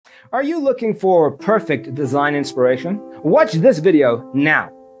Are you looking for perfect design inspiration? Watch this video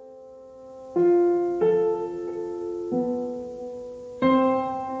now.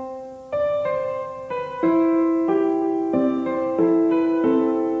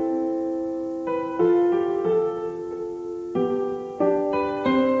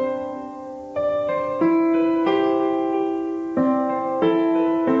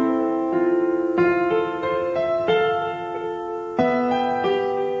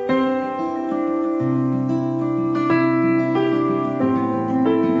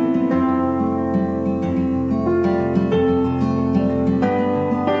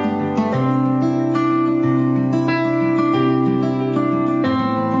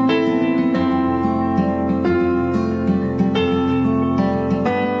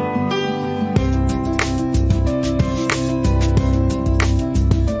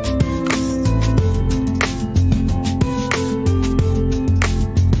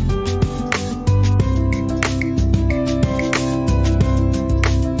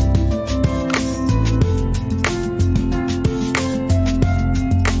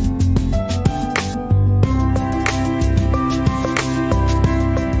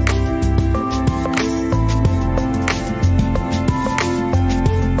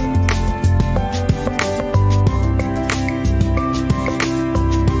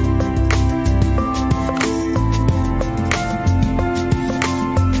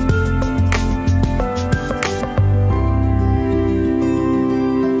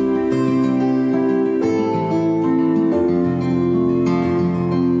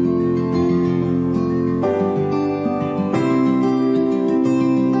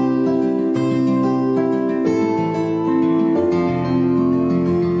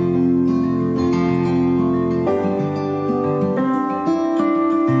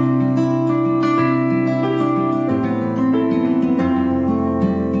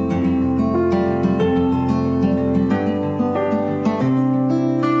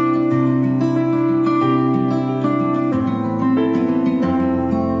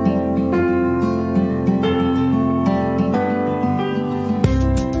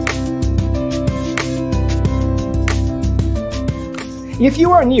 If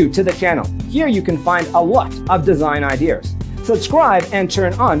you are new to the channel, here you can find a lot of design ideas. Subscribe and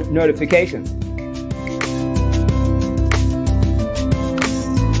turn on notifications.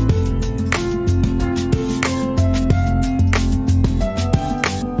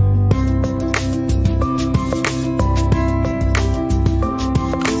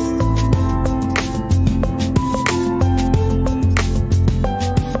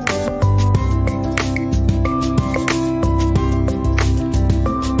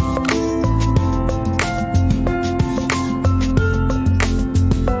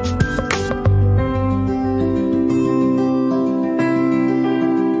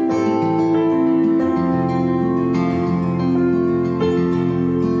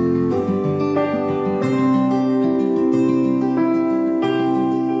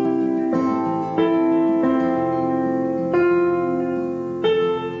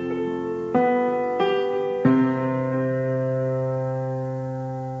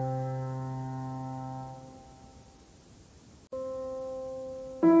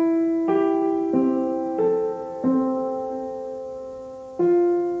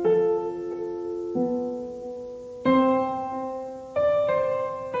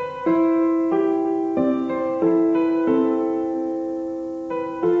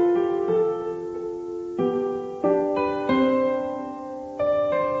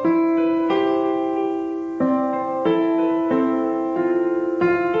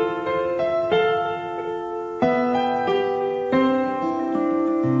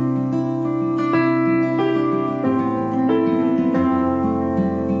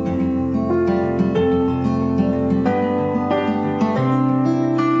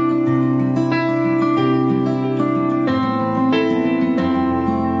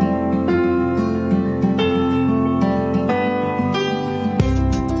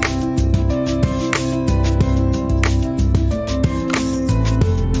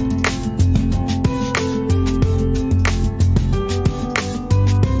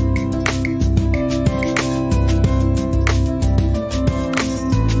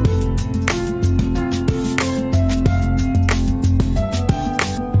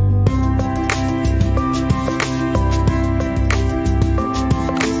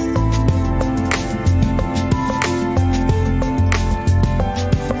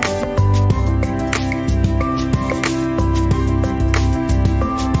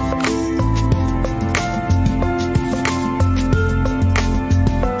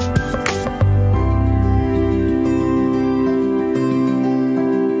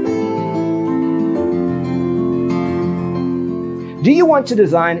 Do you want to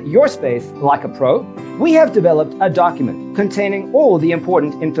design your space like a pro? We have developed a document containing all the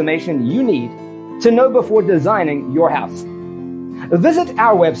important information you need to know before designing your house. Visit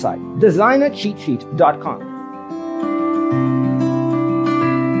our website, designercheatsheet.com.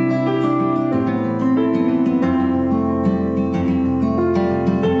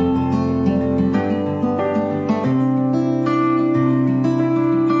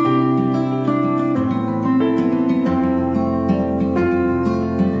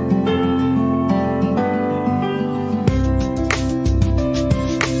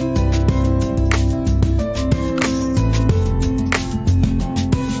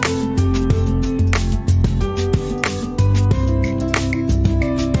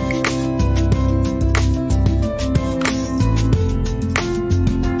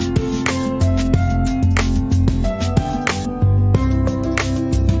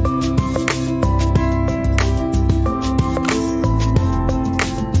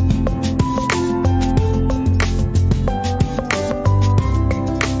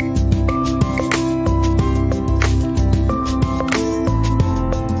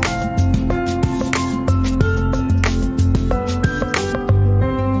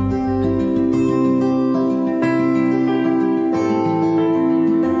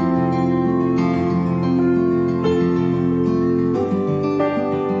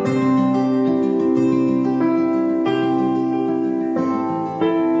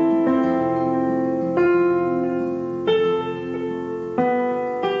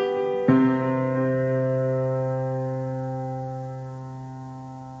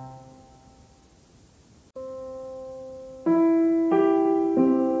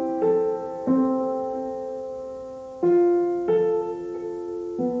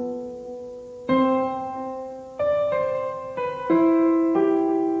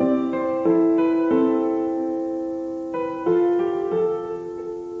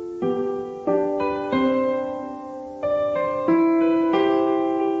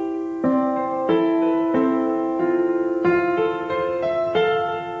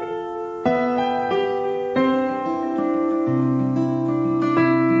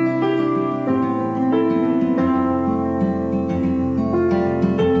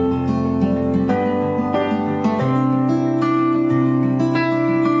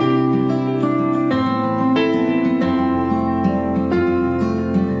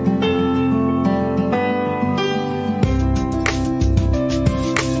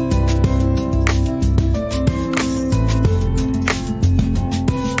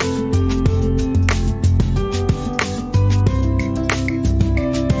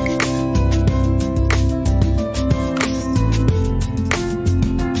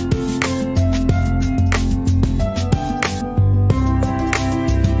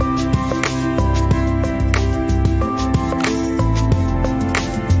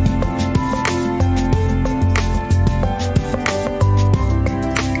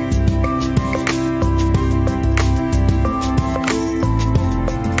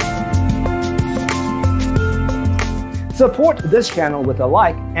 Support this channel with a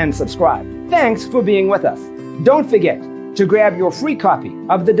like and subscribe. Thanks for being with us. Don't forget to grab your free copy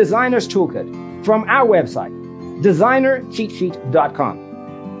of the Designer's Toolkit from our website, designercheatsheet.com.